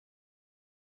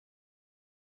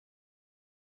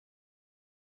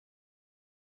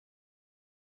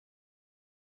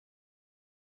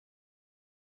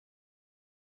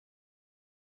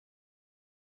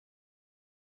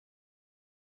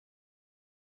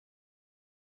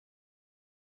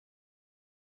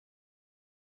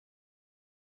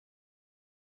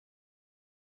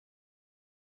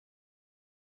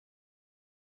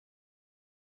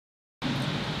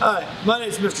Hi, my name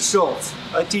is Mr. Schultz.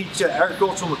 I teach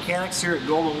agricultural mechanics here at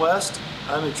Golden West.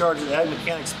 I'm in charge of the Ag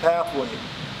Mechanics pathway.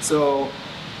 So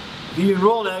if you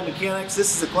enroll in Ag Mechanics,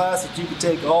 this is a class that you can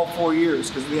take all 4 years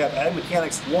because we have Ag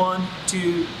Mechanics 1,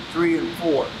 2, 3, and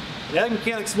 4. In Ag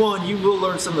Mechanics 1, you will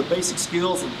learn some of the basic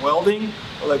skills of welding,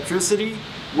 electricity,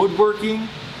 woodworking,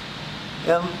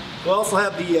 and we'll also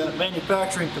have the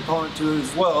manufacturing component to it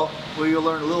as well, where you'll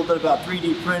learn a little bit about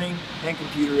 3D printing and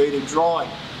computer-aided drawing.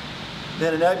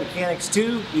 Then in Ag Mechanics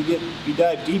 2, you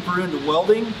dive deeper into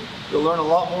welding. You'll learn a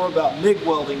lot more about MIG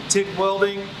welding, TIG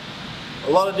welding, a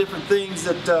lot of different things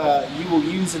that you will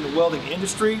use in the welding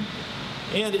industry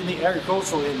and in the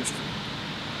agricultural industry.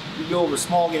 We go over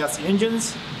small gas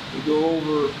engines, we go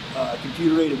over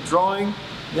computer-aided drawing.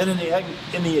 Then in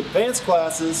the advanced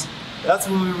classes, that's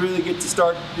when we really get to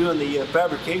start doing the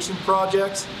fabrication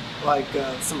projects, like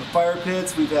some of the fire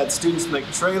pits. We've had students make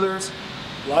trailers,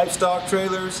 livestock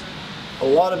trailers, a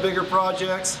lot of bigger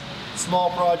projects, small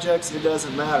projects, it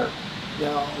doesn't matter.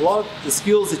 Now, a lot of the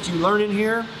skills that you learn in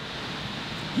here,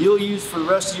 you'll use for the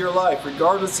rest of your life,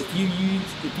 regardless if you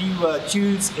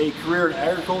choose a career in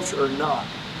agriculture or not.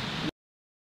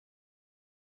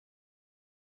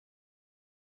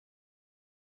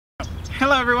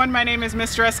 Hello everyone, my name is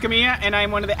Mr. Escamilla and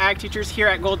I'm one of the ag teachers here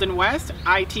at Golden West.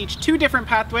 I teach 2 different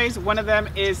pathways. One of them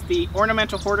is the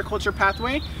ornamental horticulture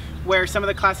pathway, where some of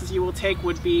the classes you will take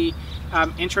would be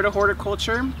intro to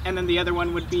horticulture, and then the other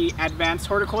one would be advanced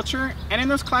horticulture. And in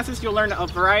those classes you'll learn a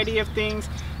variety of things,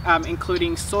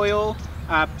 including soil,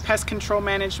 pest control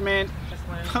management,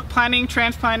 planting,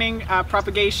 transplanting,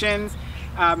 propagations,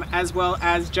 as well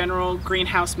as general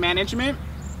greenhouse management.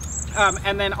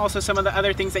 And then also some of the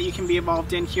other things that you can be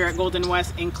involved in here at Golden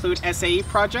West include SAE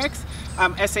projects.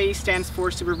 SAE stands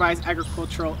for Supervised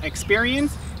Agricultural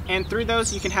Experience, and through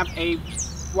those you can have a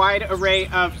wide array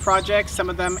of projects. Some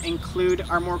of them include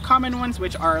our more common ones,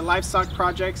 which are livestock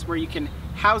projects, where you can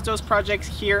house those projects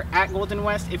here at Golden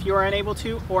West if you are unable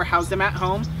to, or house them at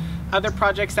home. Other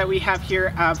projects that we have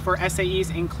here for SAEs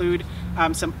include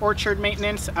some orchard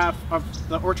maintenance of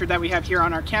the orchard that we have here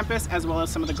on our campus, as well as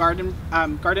some of the garden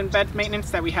bed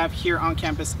maintenance that we have here on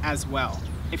campus as well.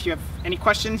 If you have any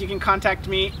questions, you can contact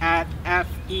me at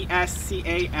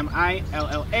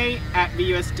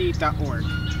fescamilla@vusd.org.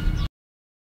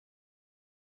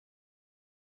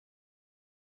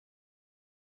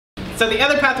 So the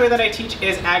other pathway that I teach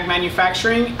is ag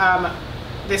manufacturing.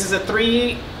 This is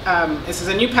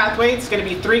a new pathway. It's going to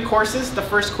be 3 courses. The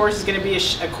first course is going to be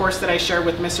a course that I share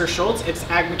with Mr. Schultz. It's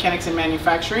Ag Mechanics and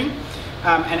Manufacturing.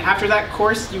 And after that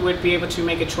course, you would be able to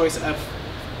make a choice of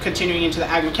continuing into the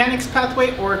Ag Mechanics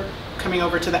pathway or coming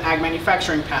over to the Ag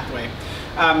Manufacturing pathway.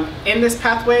 In this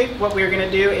pathway, what we're going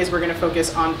to do is we're going to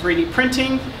focus on 3D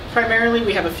printing. Primarily,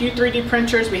 we have a few 3D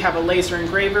printers. We have a laser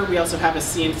engraver. We also have a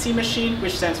CNC machine,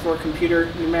 which stands for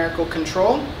Computer Numerical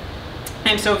Control.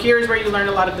 And so here's where you learn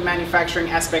a lot of the manufacturing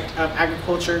aspect of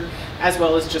agriculture, as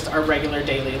well as just our regular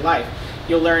daily life.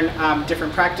 You'll learn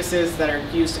different practices that are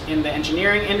used in the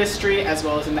engineering industry, as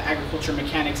well as in the agriculture,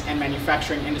 mechanics, and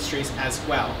manufacturing industries as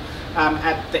well.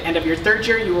 At the end of your 3rd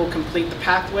year, you will complete the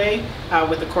pathway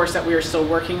with the course that we are still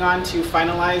working on to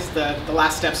finalize the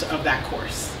last steps of that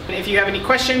course. And if you have any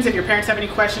questions, if your parents have any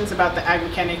questions about the Ag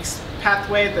Mechanics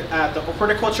pathway, the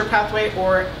horticulture pathway,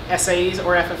 or SAEs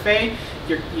or FFA,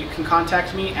 you can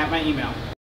contact me at my email.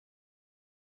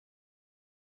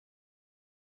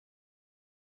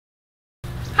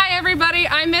 Hi everybody,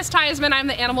 I'm Miss Theismann. I'm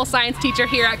the animal science teacher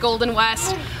here at Golden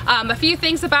West. A few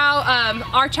things about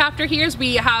our chapter here is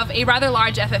we have a rather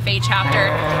large FFA chapter,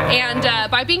 and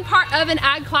by being part of an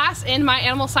ag class in my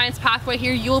animal science pathway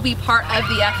here, you will be part of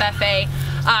the FFA.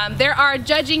 There are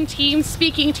judging teams,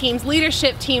 speaking teams,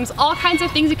 leadership teams, all kinds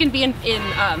of things you can be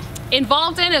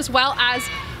involved in, as well as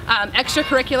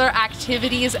extracurricular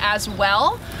activities as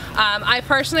well. I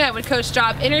would coach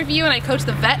job interview, and I coach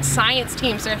the vet science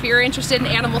team. So if you're interested in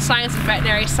animal science and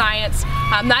veterinary science,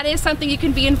 that is something you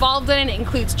can be involved in. It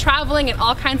includes traveling and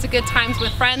all kinds of good times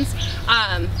with friends.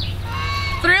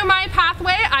 Through my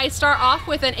pathway, I start off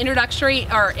with an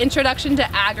introduction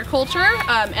to agriculture,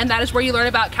 and that is where you learn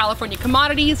about California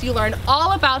commodities. You learn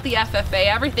all about the FFA,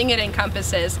 everything it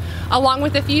encompasses, along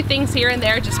with a few things here and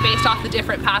there just based off the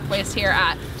different pathways here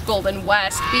at Golden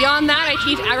West. Beyond that, I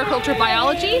teach agriculture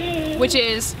biology, which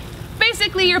is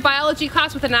basically your biology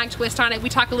class with an ag twist on it. We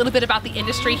talk a little bit about the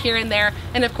industry here and there,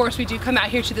 and of course we do come out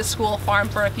here to the school farm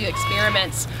for a few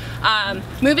experiments.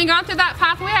 Moving on through that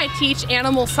pathway, I teach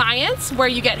animal science, where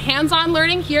you get hands-on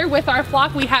learning. Here with our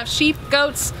flock, we have sheep,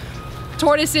 goats,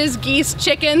 tortoises, geese,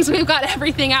 chickens. We've got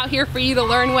everything out here for you to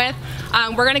learn with.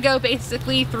 We're going to go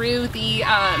basically through the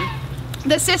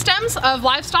the systems of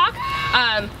livestock,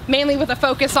 mainly with a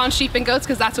focus on sheep and goats,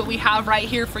 because that's what we have right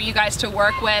here for you guys to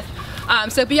work with.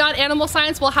 So beyond animal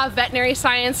science, we'll have veterinary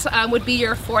science, would be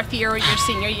your 4th year or your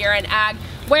senior year in ag,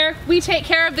 where we take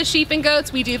care of the sheep and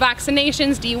goats. We do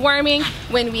vaccinations, deworming.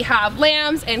 When we have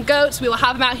lambs and goats, we will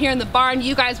have them out here in the barn.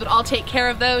 You guys would all take care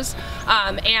of those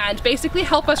and basically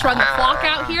help us run the flock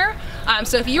out here.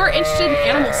 So if you are interested in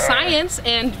animal science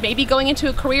and maybe going into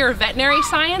a career of veterinary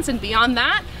science and beyond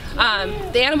that,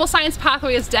 the animal science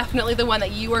pathway is definitely the one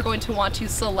that you are going to want to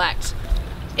select.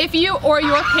 If you or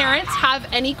your parents have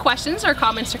any questions or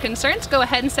comments or concerns, go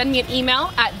ahead and send me an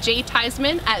email at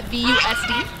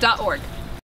jteisman@vusd.org.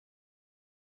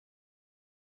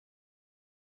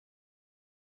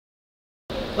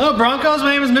 Hello Broncos,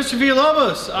 my name is Mr.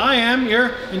 Villalobos. I am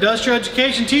your industrial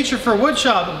education teacher for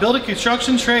woodshop and building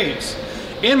construction trades.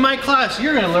 In my class,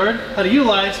 you're going to learn how to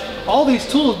utilize all these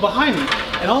tools behind me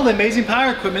and all the amazing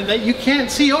power equipment that you can't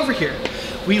see over here.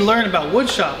 We learn about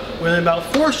woodshop, we learn about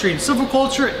forestry and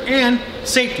silviculture and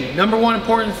safety. #1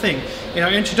 important thing in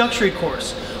our introductory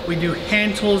course. We do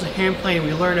hand tools and hand planing.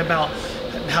 We learn about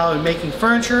how making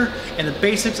furniture and the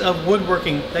basics of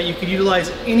woodworking that you can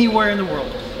utilize anywhere in the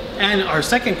world. And our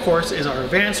second course is our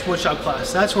advanced woodshop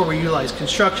class. That's where we utilize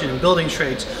construction and building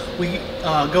trades. We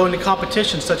go into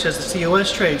competitions such as the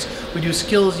COS trades. We do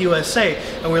Skills USA,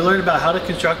 and we learn about how to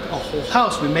construct a whole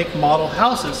house. We make model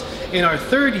houses. In our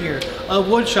 3rd year of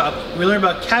woodshop, we learn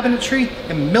about cabinetry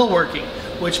and millworking,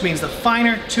 which means the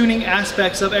finer tuning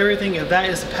aspects of everything, if that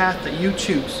is the path that you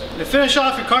choose. To finish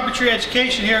off your carpentry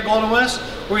education here at Golden West,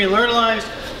 we're going to learn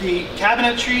the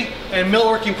cabinetry and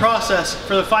millworking process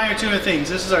for the finer tuning of things.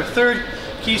 This is our 3rd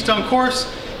Keystone course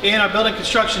in our building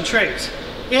construction trades.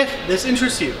 If this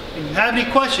interests you and you have any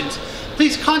questions,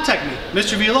 please contact me,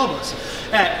 Mr. Villalobos,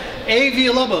 at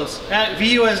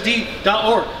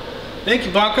avillalobos@vusd.org. Thank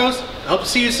you, Broncos. I hope to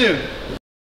see you soon.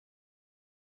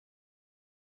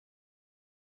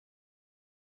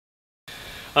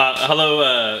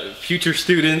 Hello, future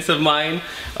students of mine.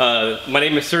 My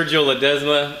name is Sergio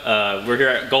Ledesma. We're here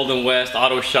at Golden West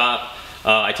Auto Shop.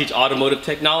 I teach automotive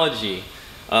technology.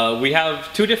 We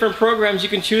have 2 different programs you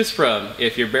can choose from.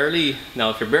 If you're barely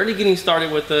getting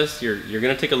started with us, you're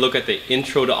going to take a look at the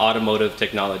Intro to Automotive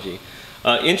Technology.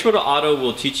 Intro to Auto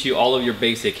will teach you all of your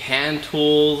basic hand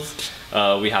tools.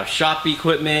 We have shop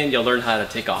equipment. You'll learn how to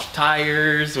take off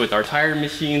tires with our tire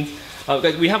machines.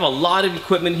 Guys, we have a lot of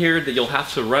equipment here that you'll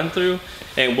have to run through,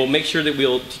 and we'll make sure that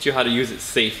we'll teach you how to use it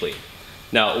safely.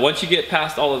 Now, once you get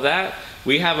past all of that,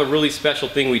 we have a really special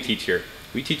thing we teach here.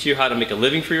 We teach you how to make a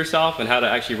living for yourself and how to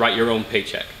actually write your own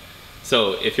paycheck.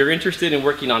 So if you're interested in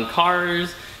working on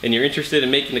cars and you're interested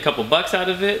in making a couple bucks out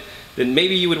of it, then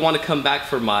maybe you would want to come back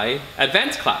for my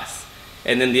advanced class.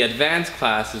 And then the advanced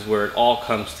class is where it all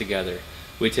comes together.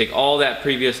 We take all that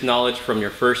previous knowledge from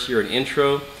your 1st year in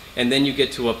intro, and then you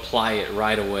get to apply it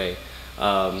right away.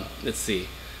 Let's see.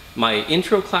 My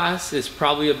intro class is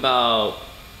probably about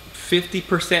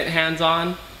 50%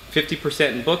 hands-on,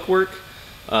 50% in book work,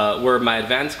 where my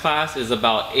advanced class is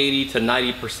about 80 to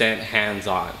 90%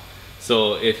 hands-on.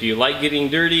 So if you like getting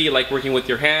dirty, you like working with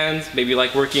your hands, maybe you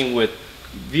like working with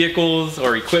vehicles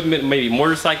or equipment, maybe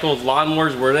motorcycles,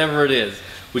 lawnmowers, whatever it is,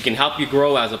 we can help you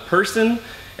grow as a person,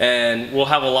 and we'll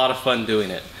have a lot of fun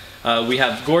doing it. We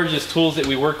have gorgeous tools that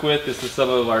we work with. This is some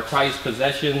of our prized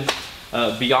possessions.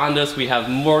 Beyond us, we have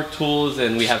more tools,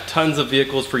 and we have tons of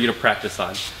vehicles for you to practice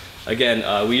on. Again,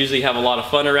 we usually have a lot of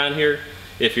fun around here.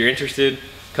 If you're interested,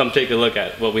 come take a look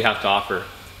at what we have to offer.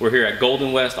 We're here at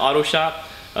Golden West Auto Shop,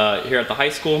 here at the high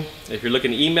school. If you're looking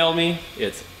to email me,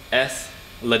 it's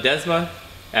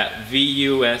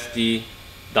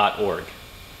sledesma@vusd.org.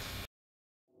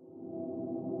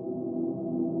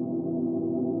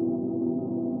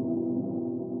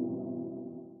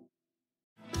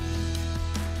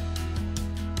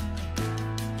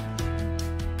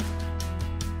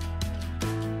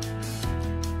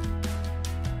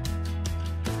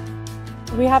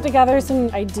 We have to gather some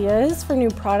ideas for new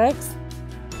products.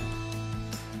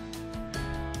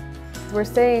 We're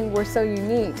saying we're so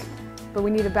unique, but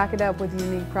we need to back it up with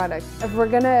unique products. If we're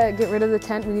gonna get rid of the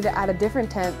tent, we need to add a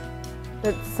different tent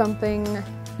that's something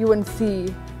you wouldn't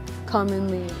see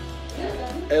commonly.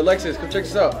 Hey Alexis, come check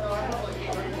this out.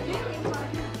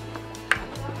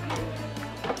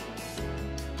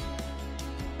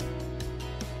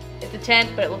 It's a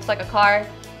tent, but it looks like a car.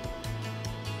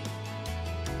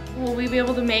 Will we be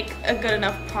able to make a good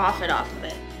enough profit off of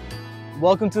it?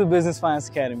 Welcome to the Business Finance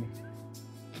Academy.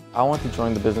 I want to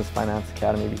join the Business Finance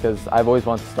Academy because I've always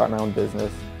wanted to start my own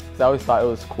business. I always thought it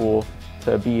was cool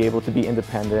to be able to be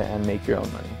independent and make your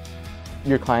own money.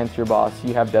 Your client's your boss,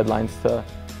 you have deadlines to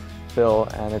fill,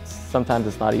 and sometimes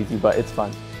it's not easy, but it's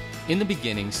fun. In the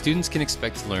beginning, students can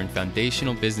expect to learn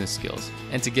foundational business skills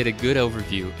and to get a good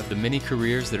overview of the many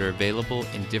careers that are available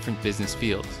in different business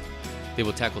fields. They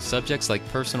will tackle subjects like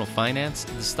personal finance,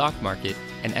 the stock market,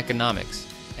 and economics,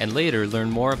 and later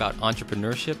learn more about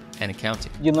entrepreneurship and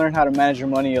accounting. You learn how to manage your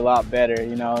money a lot better,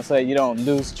 so you don't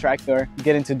lose track or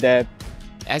get into debt.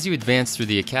 As you advance through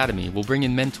the academy, we'll bring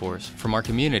in mentors from our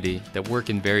community that work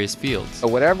in various fields. So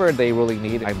whatever they really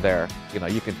need, I'm there.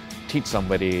 You could teach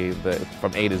somebody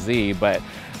from A to Z, but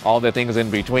all the things in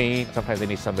between, sometimes they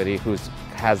need somebody who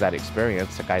has that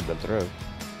experience to guide them through.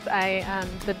 I am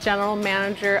the general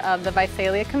manager of the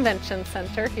Visalia Convention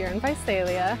Center here in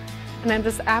Visalia, and I'm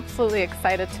just absolutely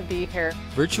excited to be here.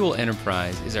 Virtual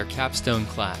Enterprise is our capstone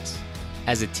class.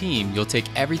 As a team, you'll take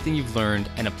everything you've learned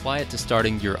and apply it to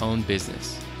starting your own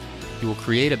business. You will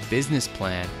create a business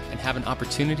plan and have an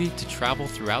opportunity to travel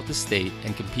throughout the state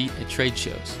and compete at trade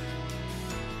shows.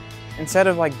 Instead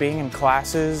of being in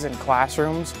classes and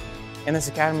classrooms, in this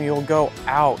academy you'll go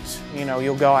out,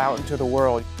 you'll go out into the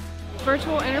world.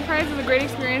 Virtual Enterprise is a great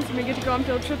experience and we get to go on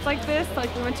field trips like this,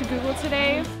 like we went to Google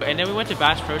today. And then we went to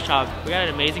Bass Pro Shop. We got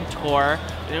an amazing tour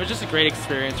and it was just a great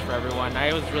experience for everyone.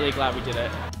 I was really glad we did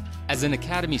it. As an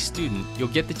academy student, you'll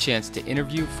get the chance to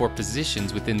interview for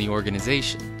positions within the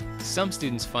organization. Some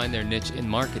students find their niche in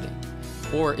marketing.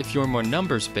 Or if you're more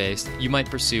numbers-based, you might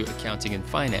pursue accounting and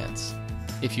finance.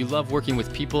 If you love working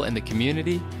with people in the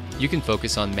community, you can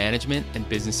focus on management and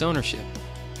business ownership.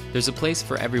 There's a place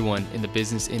for everyone in the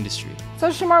business industry. So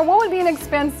Shamar, what would be an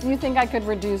expense you think I could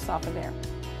reduce off of there?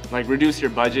 Reduce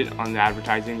your budget on the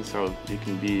advertising so you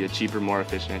can be a cheaper, more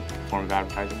efficient form of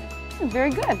advertising. Very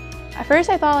good. At first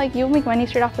I thought you'll make money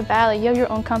straight off the bat, you have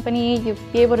your own company, you'll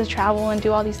be able to travel and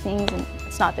do all these things, and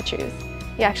it's not the truth.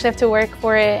 You actually have to work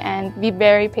for it and be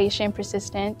very patient,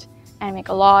 persistent, and make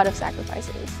a lot of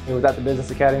sacrifices. And without the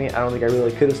Business Academy, I don't think I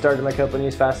really could have started my company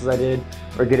as fast as I did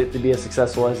or get it to be as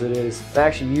successful as it is. I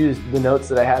actually used the notes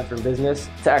that I had from business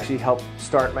to actually help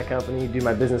start my company, do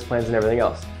my business plans and everything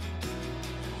else.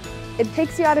 It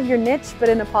takes you out of your niche, but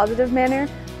in a positive manner.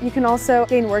 You can also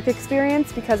gain work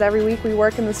experience because every week we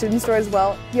work in the student store as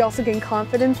well. You also gain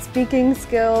confidence, speaking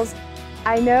skills.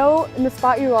 I know in the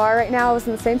spot you are right now, I was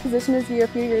in the same position as you a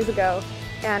few years ago,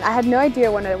 and I had no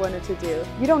idea what I wanted to do.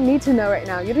 You don't need to know right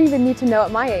now. You don't even need to know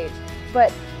at my age.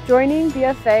 But joining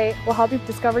BFA will help you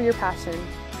discover your passion.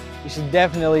 You should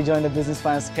definitely join the Business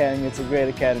Finance Academy. It's a great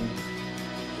academy.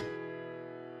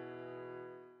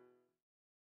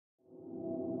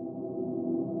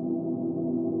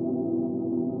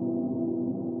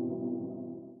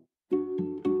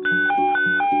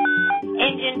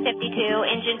 Engine 52,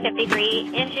 Engine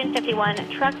 53, Engine 51,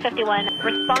 Truck 51,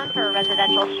 respond for a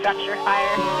residential structure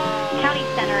fire. County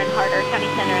Center and Harder, County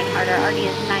Center and Harder, RD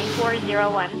is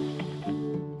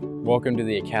 9401. Welcome to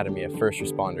the Academy of First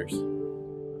Responders.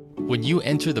 When you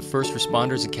enter the First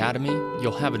Responders Academy,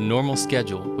 you'll have a normal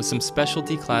schedule with some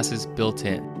specialty classes built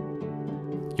in.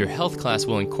 Your health class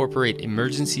will incorporate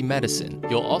emergency medicine.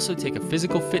 You'll also take a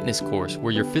physical fitness course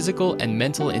where your physical and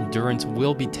mental endurance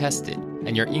will be tested,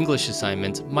 and your English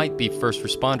assignments might be first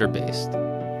responder based.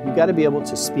 You've got to be able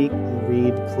to speak and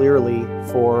read clearly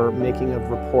for making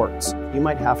of reports. You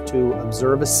might have to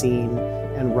observe a scene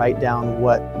and write down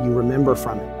what you remember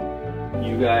from it.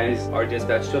 You guys are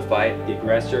dispatched to a fight. The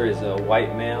aggressor is a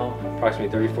white male, approximately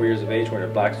 34 years of age, wearing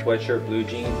a black sweatshirt, blue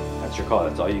jean. That's your call,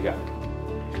 that's all you got.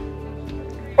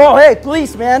 Oh, hey,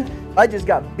 police, man. I just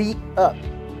got beat up.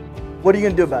 What are you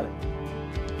going to do about it?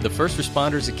 The First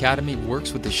Responders Academy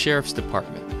works with the Sheriff's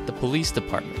Department, the Police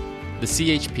Department, the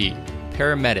CHP,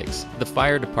 paramedics, the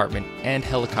Fire Department, and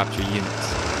helicopter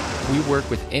units. We work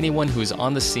with anyone who is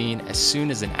on the scene as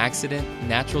soon as an accident,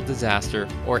 natural disaster,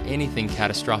 or anything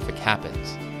catastrophic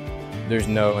happens. There's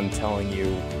no one telling you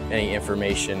any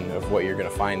information of what you're going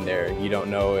to find there. You don't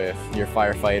know if you're a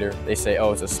firefighter. They say,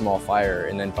 oh, it's a small fire,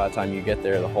 and then by the time you get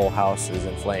there, the whole house is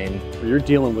inflamed. You're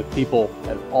dealing with people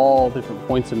at all different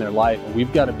points in their life, and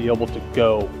we've got to be able to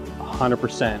go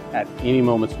 100% at any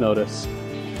moment's notice.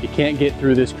 You can't get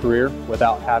through this career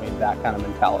without having that kind of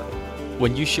mentality.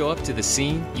 When you show up to the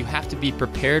scene, you have to be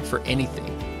prepared for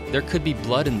anything. There could be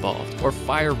blood involved or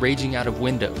fire raging out of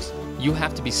windows. You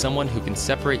have to be someone who can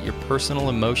separate your personal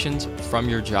emotions from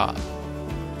your job.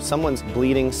 If someone's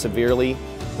bleeding severely,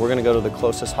 we're going to go to the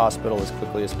closest hospital as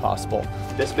quickly as possible.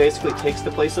 This basically takes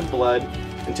the place of blood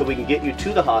until we can get you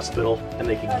to the hospital and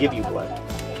they can give you blood.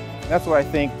 That's what I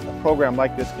think a program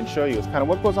like this can show you. It's kind of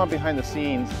what goes on behind the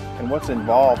scenes and what's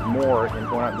involved more in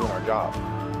going out and doing our job.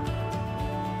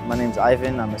 My name's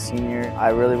Ivan, I'm a senior. I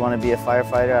really want to be a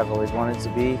firefighter, I've always wanted to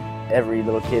be. every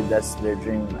little kid, that's their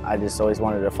dream. I just always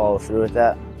wanted to follow through with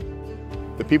that.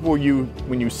 The people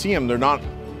when you see them, they're not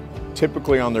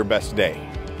typically on their best day.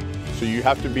 So you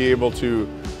have to be able to,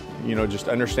 just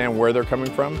understand where they're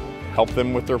coming from, help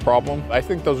them with their problem. I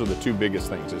think those are the two biggest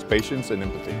things, is patience and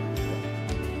empathy.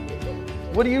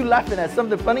 What are you laughing at?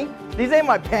 Something funny? These ain't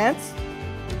my pants.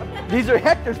 These are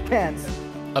Hector's pants.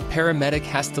 A paramedic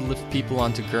has to lift people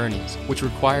onto gurneys, which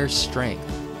requires strength.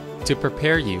 To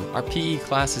prepare you, our PE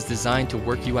class is designed to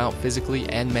work you out physically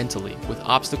and mentally with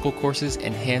obstacle courses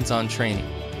and hands-on training.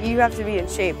 You have to be in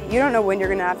shape. You don't know when you're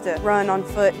going to have to run on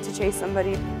foot to chase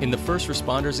somebody. In the First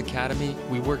Responders Academy,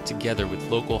 we work together with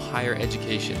local higher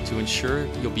education to ensure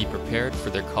you'll be prepared for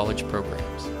their college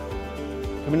programs.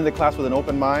 Come into the class with an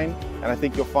open mind, and I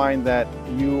think you'll find that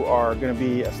you are going to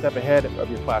be a step ahead of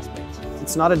your classmates.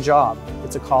 It's not a job,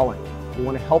 it's a calling. We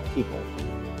want to help people.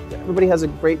 Everybody has a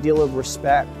great deal of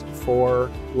respect for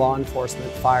law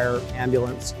enforcement, fire,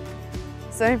 ambulance.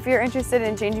 So if you're interested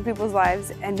in changing people's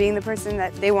lives and being the person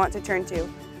that they want to turn to,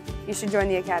 you should join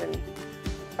the Academy.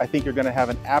 I think you're going to have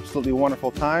an absolutely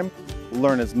wonderful time.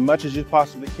 Learn as much as you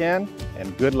possibly can,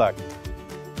 and good luck.